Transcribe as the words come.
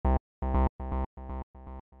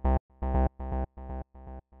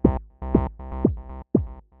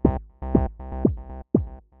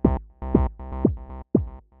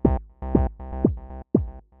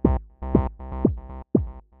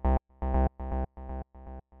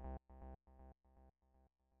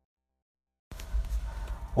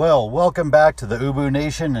Well, welcome back to the Ubu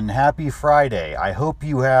Nation and happy Friday. I hope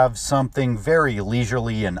you have something very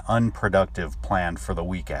leisurely and unproductive planned for the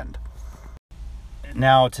weekend.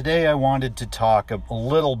 Now, today I wanted to talk a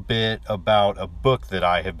little bit about a book that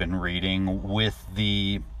I have been reading with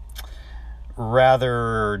the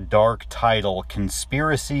rather dark title,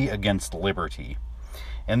 Conspiracy Against Liberty.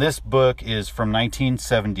 And this book is from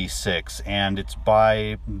 1976, and it's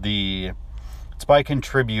by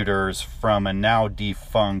contributors from a now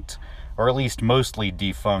defunct, or at least mostly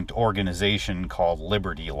defunct, organization called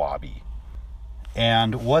Liberty Lobby.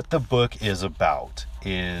 And what the book is about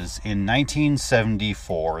is, in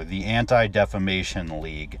 1974, the Anti-Defamation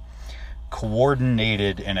League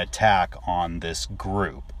coordinated an attack on this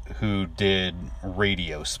group who did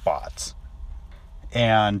radio spots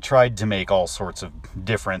and tried to make all sorts of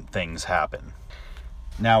different things happen.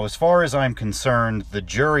 Now, as far as I'm concerned, the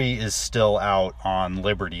jury is still out on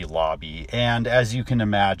Liberty Lobby, and as you can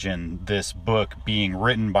imagine, this book being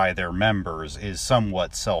written by their members is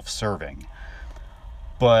somewhat self-serving.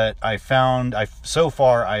 But so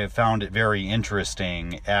far I have found it very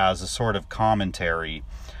interesting as a sort of commentary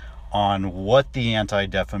on what the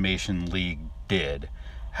Anti-Defamation League did,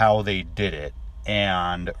 how they did it,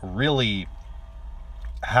 and really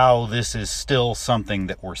how this is still something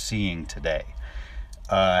that we're seeing today.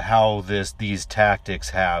 How these tactics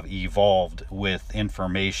have evolved with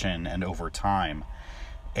information and over time.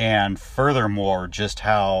 And furthermore, just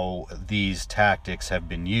how these tactics have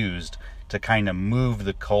been used to kind of move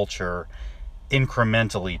the culture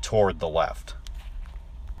incrementally toward the left.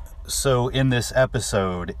 So in this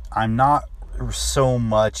episode, I'm not so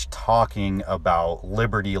much talking about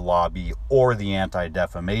Liberty Lobby or the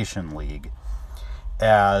Anti-Defamation League,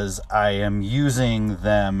 as I am using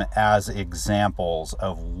them as examples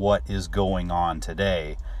of what is going on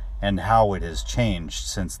today and how it has changed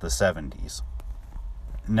since the 70s.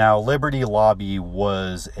 Now, Liberty Lobby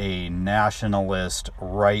was a nationalist,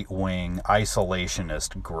 right-wing,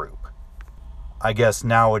 isolationist group. I guess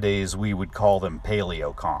nowadays we would call them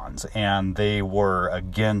paleocons, and they were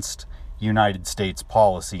against United States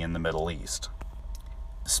policy in the Middle East,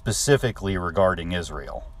 specifically regarding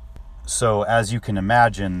Israel. So, as you can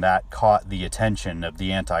imagine, that caught the attention of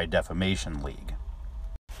the Anti-Defamation League.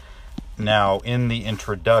 Now, in the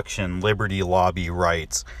introduction, Liberty Lobby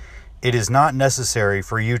writes, "It is not necessary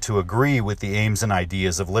for you to agree with the aims and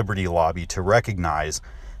ideas of Liberty Lobby to recognize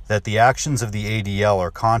that the actions of the ADL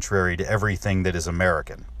are contrary to everything that is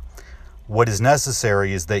American. What is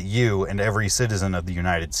necessary is that you and every citizen of the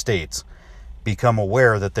United States become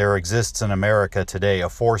aware that there exists in America today a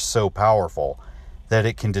force so powerful that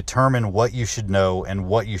it can determine what you should know and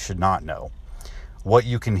what you should not know, what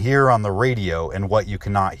you can hear on the radio and what you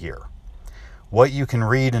cannot hear, what you can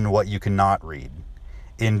read and what you cannot read,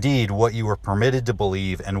 indeed what you are permitted to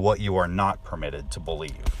believe and what you are not permitted to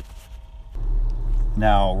believe."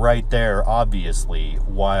 Now, right there, obviously,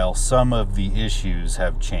 while some of the issues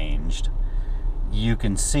have changed, you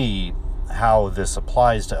can see how this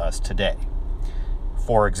applies to us today.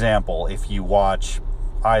 For example, if you watch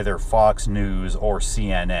either Fox News or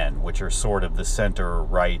CNN, which are sort of the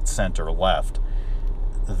center-right, center-left,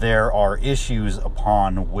 there are issues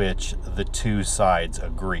upon which the two sides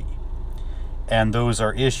agree. And those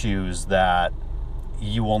are issues that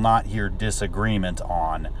you will not hear disagreement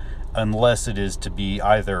on unless it is to be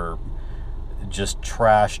either just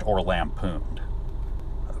trashed or lampooned.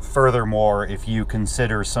 Furthermore, if you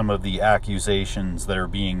consider some of the accusations that are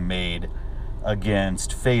being made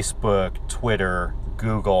against Facebook, Twitter,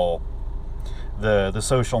 Google, the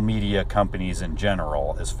social media companies in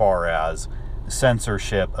general, as far as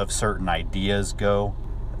censorship of certain ideas go,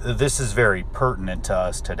 this is very pertinent to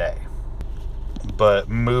us today. But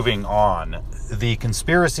moving on, the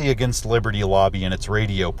Conspiracy Against Liberty Lobby and its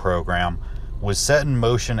radio program was set in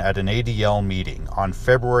motion at an ADL meeting on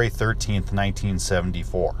February 13th,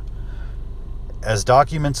 1974. As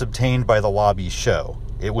documents obtained by the lobby show,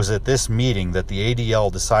 it was at this meeting that the ADL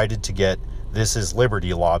decided to get This Is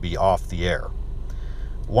Liberty Lobby off the air.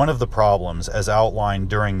 One of the problems, as outlined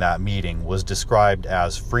during that meeting, was described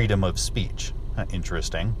as freedom of speech.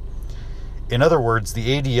 Interesting. In other words, the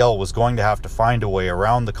ADL was going to have to find a way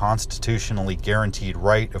around the constitutionally guaranteed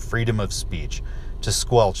right of freedom of speech to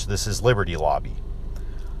squelch This Is Liberty Lobby.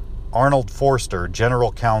 Arnold Forster,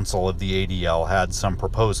 general counsel of the ADL, had some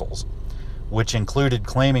proposals, which included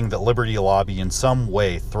claiming that Liberty Lobby in some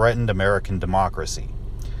way threatened American democracy.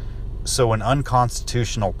 So an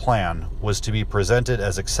unconstitutional plan was to be presented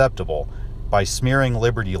as acceptable by smearing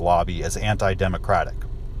Liberty Lobby as anti-democratic.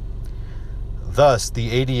 Thus, the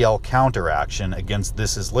ADL counteraction against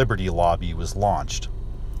This Is Liberty Lobby was launched.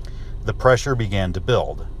 the pressure began to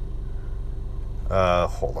build.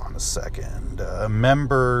 Hold on a second.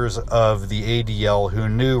 Members of the ADL who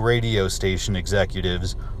knew radio station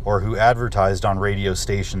executives or who advertised on radio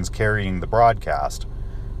stations carrying the broadcast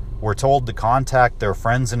were told to contact their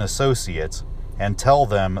friends and associates and tell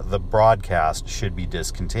them the broadcast should be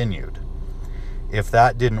discontinued. If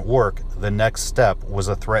that didn't work, the next step was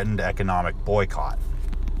a threatened economic boycott.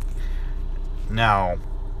 Now,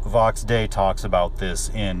 Vox Day talks about this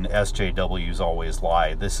in SJW's Always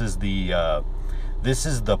Lie. This is the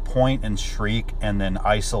point and shriek and then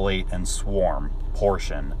isolate and swarm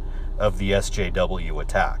portion of the SJW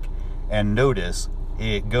attack. And notice,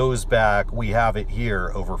 it goes back, we have it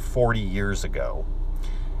here over 40 years ago.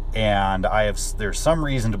 And there's some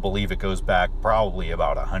reason to believe it goes back probably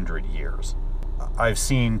about 100 years. I've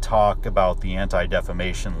seen talk about the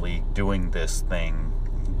Anti-Defamation League doing this thing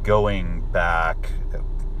going back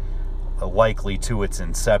likely to its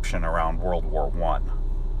inception around World War I.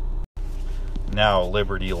 Now,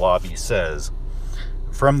 Liberty Lobby says,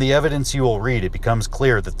 from the evidence you will read, it becomes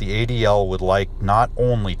clear that the ADL would like not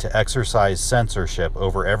only to exercise censorship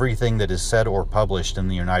over everything that is said or published in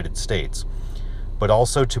the United States, but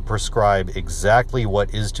also to prescribe exactly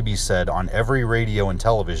what is to be said on every radio and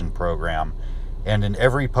television program and in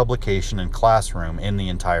every publication and classroom in the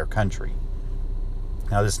entire country.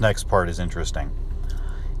 Now, this next part is interesting.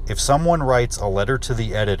 If someone writes a letter to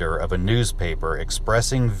the editor of a newspaper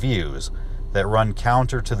expressing views that run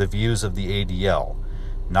counter to the views of the ADL,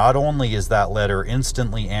 not only is that letter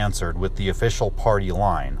instantly answered with the official party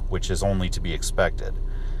line, which is only to be expected,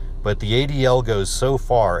 but the ADL goes so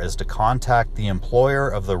far as to contact the employer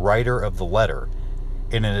of the writer of the letter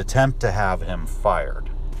in an attempt to have him fired.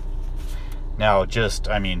 Now, just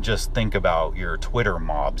think about your Twitter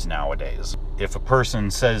mobs nowadays. If a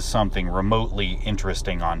person says something remotely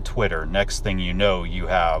interesting on Twitter, next thing you know, you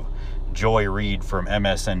have Joy Reid from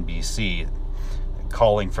MSNBC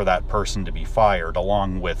calling for that person to be fired,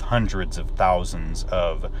 along with hundreds of thousands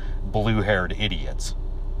of blue-haired idiots.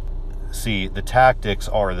 See, the tactics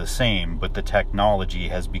are the same, but the technology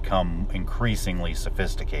has become increasingly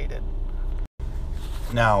sophisticated.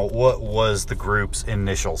 Now, what was the group's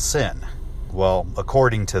initial sin? Well,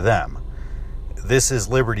 according to them, This is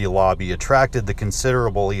Liberty Lobby attracted the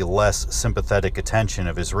considerably less sympathetic attention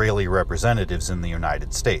of Israeli representatives in the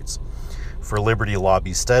United States. For Liberty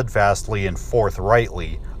Lobby steadfastly and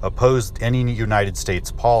forthrightly opposed any United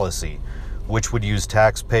States policy which would use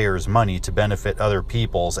taxpayers' money to benefit other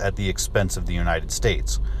peoples at the expense of the United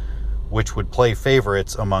States, which would play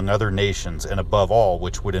favorites among other nations, and above all,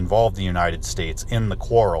 which would involve the United States in the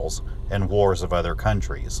quarrels and wars of other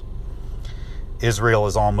countries. Israel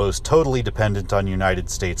is almost totally dependent on United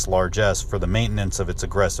States largesse for the maintenance of its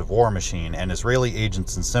aggressive war machine, and Israeli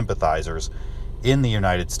agents and sympathizers in the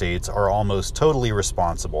United States are almost totally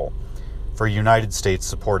responsible for United States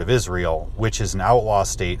support of Israel, which is an outlaw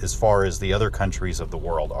state as far as the other countries of the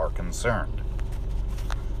world are concerned.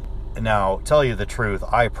 Now, tell you the truth,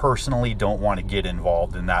 I personally don't want to get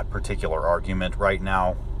involved in that particular argument right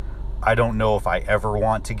now. I don't know if I ever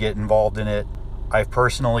want to get involved in it. I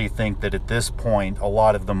personally think that at this point, a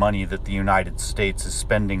lot of the money that the United States is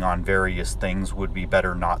spending on various things would be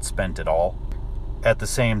better not spent at all. At the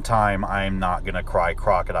same time, I'm not going to cry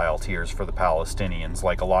crocodile tears for the Palestinians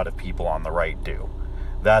like a lot of people on the right do.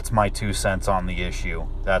 That's my 2 cents on the issue.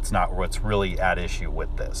 That's not what's really at issue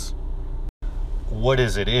with this. What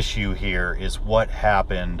is at issue here is what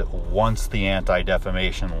happened once the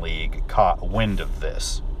Anti-Defamation League caught wind of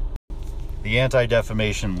this. The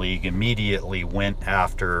Anti-Defamation League immediately went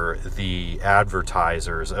after the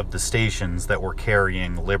advertisers of the stations that were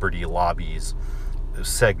carrying Liberty Lobby's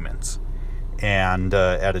segments. And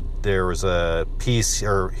there was a piece,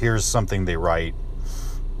 or here's something they write.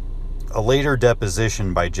 A later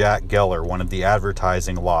deposition by Jack Geller, one of the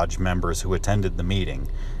advertising lodge members who attended the meeting.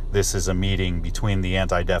 This is a meeting between the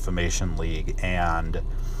Anti-Defamation League and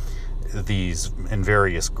these in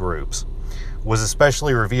various groups. Was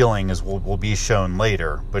especially revealing, as will be shown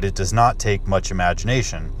later, but it does not take much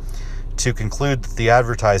imagination to conclude that the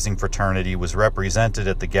advertising fraternity was represented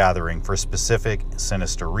at the gathering for specific,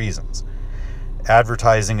 sinister reasons.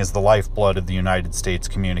 Advertising is the lifeblood of the United States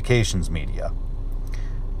communications media.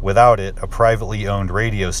 Without it, a privately owned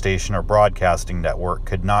radio station or broadcasting network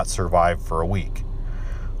could not survive for a week.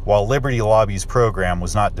 While Liberty Lobby's program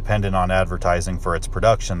was not dependent on advertising for its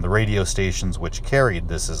production, the radio stations which carried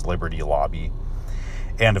This is Liberty Lobby,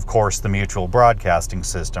 and of course the Mutual Broadcasting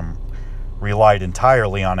System, relied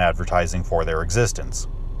entirely on advertising for their existence.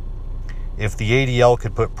 If the ADL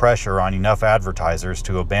could put pressure on enough advertisers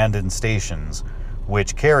to abandon stations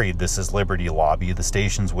which carried this as Liberty Lobby, the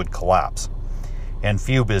stations would collapse, and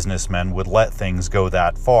few businessmen would let things go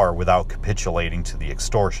that far without capitulating to the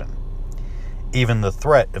extortion. Even the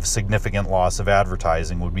threat of significant loss of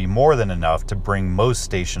advertising would be more than enough to bring most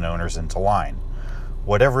station owners into line,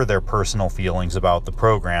 whatever their personal feelings about the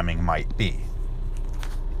programming might be.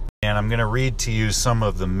 And I'm going to read to you some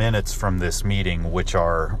of the minutes from this meeting, which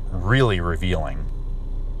are really revealing.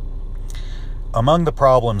 Among the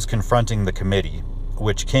problems confronting the committee,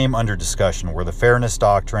 which came under discussion, were the fairness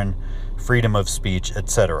doctrine, freedom of speech,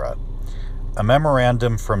 etc. A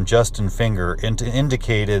memorandum from Justin Finger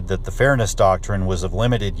indicated that the fairness doctrine was of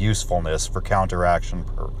limited usefulness for counteraction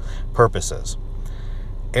purposes.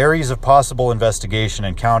 Areas of possible investigation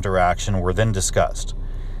and counteraction were then discussed.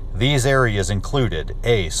 These areas included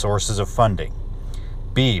A. Sources of funding,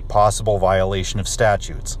 B. Possible violation of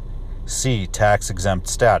statutes, C. Tax-exempt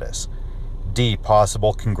status, D.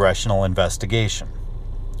 Possible congressional investigation.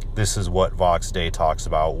 This is what Vox Day talks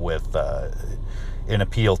about with an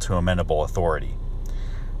appeal to amenable authority.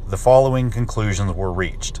 The following conclusions were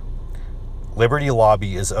reached. Liberty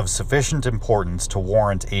Lobby is of sufficient importance to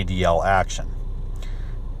warrant ADL action.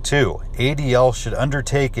 2. ADL should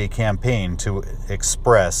undertake a campaign to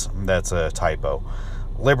express, that's a typo,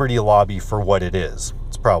 Liberty Lobby for what it is.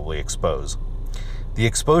 It's probably expose. The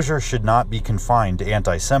exposure should not be confined to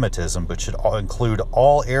anti-Semitism, but should include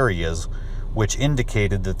all areas which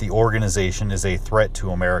indicated that the organization is a threat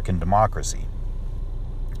to American democracy.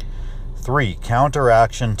 3.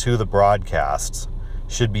 Counteraction to the broadcasts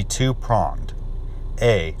should be two-pronged.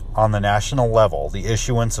 A. On the national level, the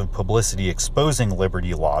issuance of publicity exposing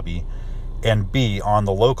Liberty Lobby, and B. On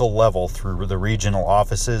the local level through the regional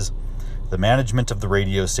offices, the management of the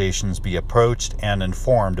radio stations be approached and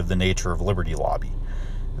informed of the nature of Liberty Lobby.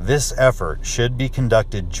 This effort should be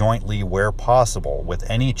conducted jointly where possible with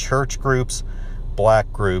any church groups,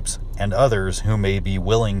 black groups, and others who may be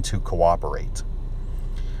willing to cooperate.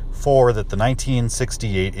 4. That the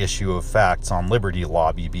 1968 issue of Facts on Liberty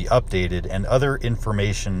Lobby be updated and other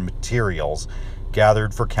information materials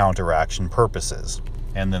gathered for counteraction purposes.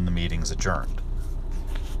 And then the meeting's adjourned.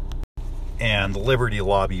 And the Liberty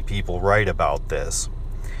Lobby people write about this.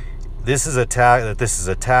 This is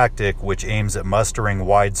a tactic which aims at mustering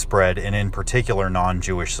widespread and in particular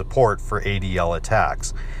non-Jewish support for ADL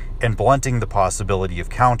attacks and blunting the possibility of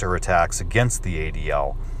counterattacks against the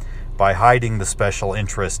ADL by hiding the special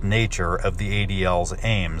interest nature of the ADL's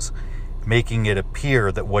aims, making it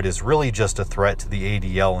appear that what is really just a threat to the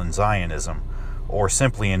ADL and Zionism, or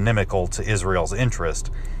simply inimical to Israel's interest,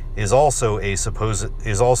 is also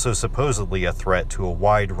supposedly a threat to a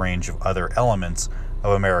wide range of other elements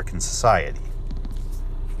of American society.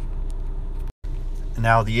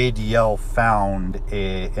 Now, the ADL found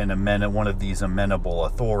one of these amenable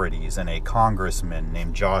authorities in a congressman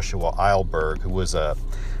named Joshua Eilberg, who was a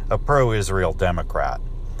pro-Israel Democrat.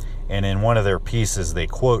 And in one of their pieces, they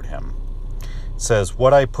quote him. It says,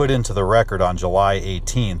 "What I put into the record on July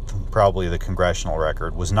 18th, probably the congressional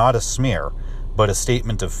record, was not a smear, but a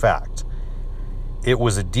statement of fact. It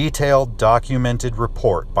was a detailed, documented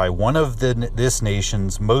report by one of this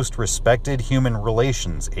nation's most respected human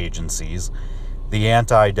relations agencies, the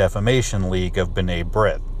Anti-Defamation League of B'nai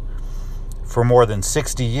B'rith. For more than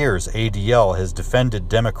 60 years, ADL has defended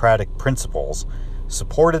democratic principles,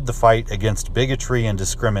 supported the fight against bigotry and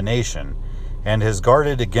discrimination, and has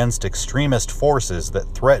guarded against extremist forces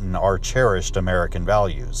that threaten our cherished American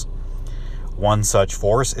values. One such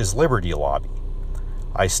force is Liberty Lobby.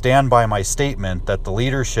 I stand by my statement that the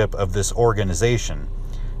leadership of this organization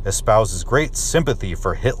espouses great sympathy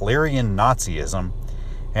for Hitlerian Nazism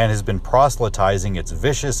and has been proselytizing its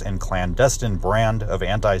vicious and clandestine brand of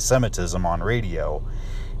anti-Semitism on radio,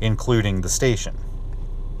 including this station.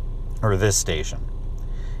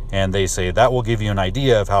 And they say that will give you an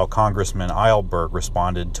idea of how Congressman Eilberg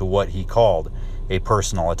responded to what he called a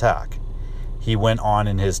personal attack. He went on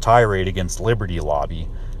in his tirade against Liberty Lobby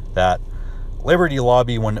that Liberty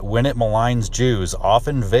Lobby, when it maligns Jews,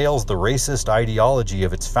 often veils the racist ideology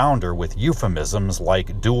of its founder with euphemisms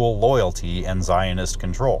like dual loyalty and Zionist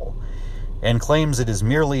control, and claims it is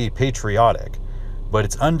merely patriotic, but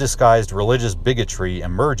its undisguised religious bigotry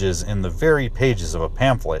emerges in the very pages of a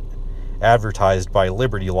pamphlet advertised by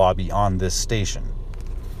Liberty Lobby on this station.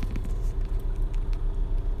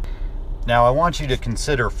 Now, I want you to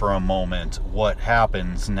consider for a moment what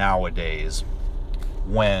happens nowadays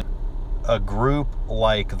when a group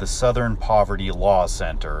like the Southern Poverty Law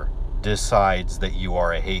Center decides that you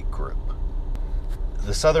are a hate group.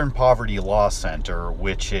 The Southern Poverty Law Center,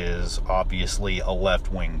 which is obviously a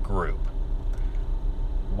left-wing group,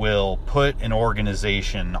 will put an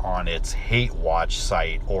organization on its hate watch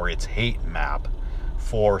site or its hate map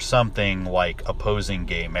for something like opposing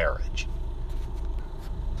gay marriage.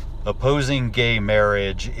 Opposing gay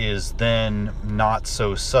marriage is then not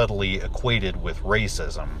so subtly equated with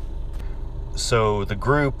racism. So the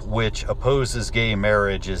group which opposes gay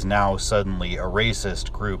marriage is now suddenly a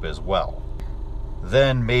racist group as well.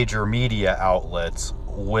 Then major media outlets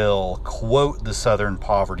will quote the Southern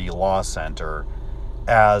Poverty Law Center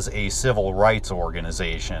as a civil rights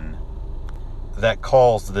organization that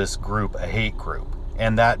calls this group a hate group,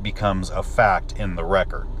 and that becomes a fact in the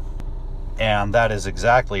record. And that is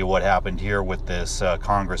exactly what happened here with this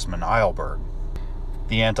Congressman Eilberg.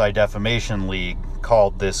 The Anti-Defamation League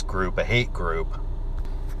called this group a hate group,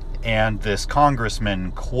 and this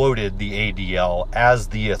congressman quoted the ADL as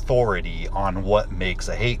the authority on what makes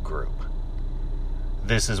a hate group.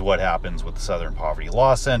 This is what happens with the Southern Poverty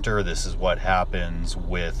Law Center. This is what happens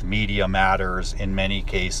with Media Matters. In many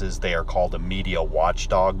cases, they are called a media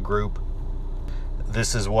watchdog group.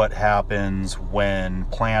 This is what happens when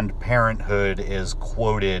Planned Parenthood is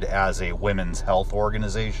quoted as a women's health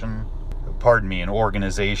organization. An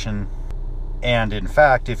organization. And in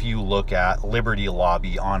fact, if you look at Liberty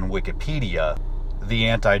Lobby on Wikipedia, the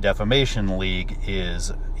Anti-Defamation League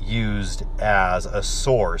is used as a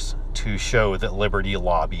source to show that Liberty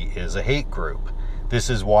Lobby is a hate group. This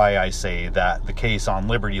is why I say that the case on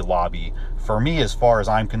Liberty Lobby, for me, as far as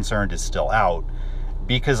I'm concerned, is still out,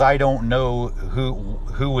 because I don't know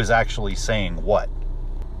who was actually saying what.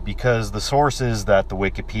 Because the sources that the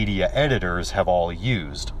Wikipedia editors have all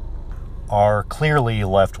used are clearly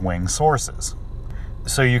left-wing sources.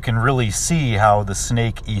 So you can really see how the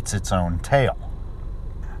snake eats its own tail.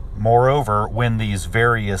 Moreover, when these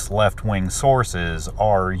various left-wing sources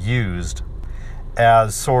are used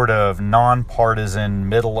as sort of nonpartisan,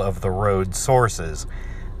 middle-of-the-road sources,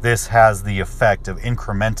 this has the effect of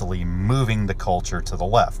incrementally moving the culture to the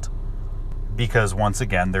left. Because, once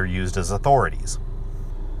again, they're used as authorities.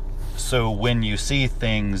 So when you see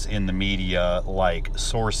things in the media like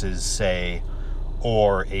sources say,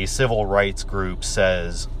 or a civil rights group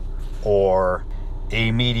says, or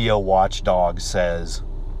a media watchdog says,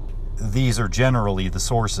 these are generally the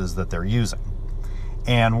sources that they're using.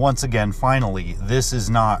 And once again, finally, this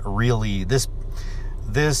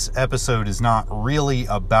episode is not really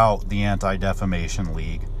about the Anti-Defamation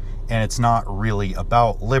League, and it's not really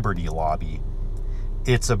about Liberty Lobby.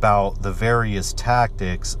 It's about the various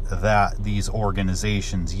tactics that these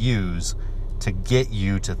organizations use to get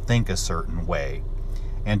you to think a certain way,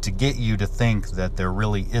 and to get you to think that there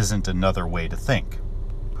really isn't another way to think.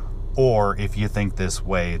 Or if you think this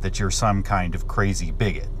way, that you're some kind of crazy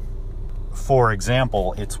bigot. For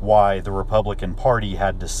example, it's why the Republican Party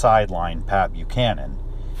had to sideline Pat Buchanan,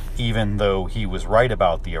 even though he was right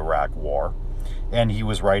about the Iraq War, and he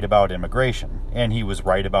was right about immigration, and he was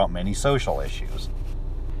right about many social issues.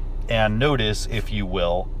 And notice, if you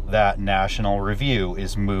will, that National Review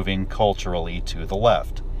is moving culturally to the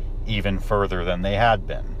left, even further than they had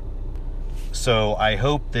been. So I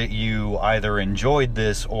hope that you either enjoyed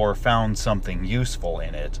this or found something useful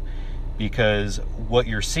in it, because what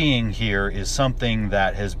you're seeing here is something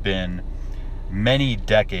that has been many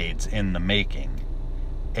decades in the making,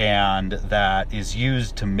 and that is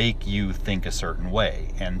used to make you think a certain way.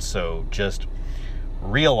 And so just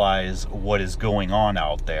realize what is going on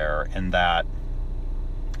out there, and that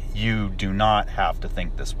you do not have to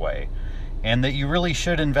think this way, and that you really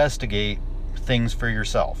should investigate things for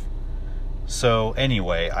yourself. So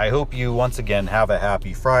anyway, I hope you once again have a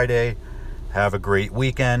happy Friday, have a great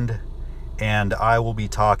weekend, and I will be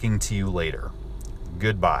talking to you later.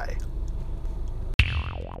 Goodbye.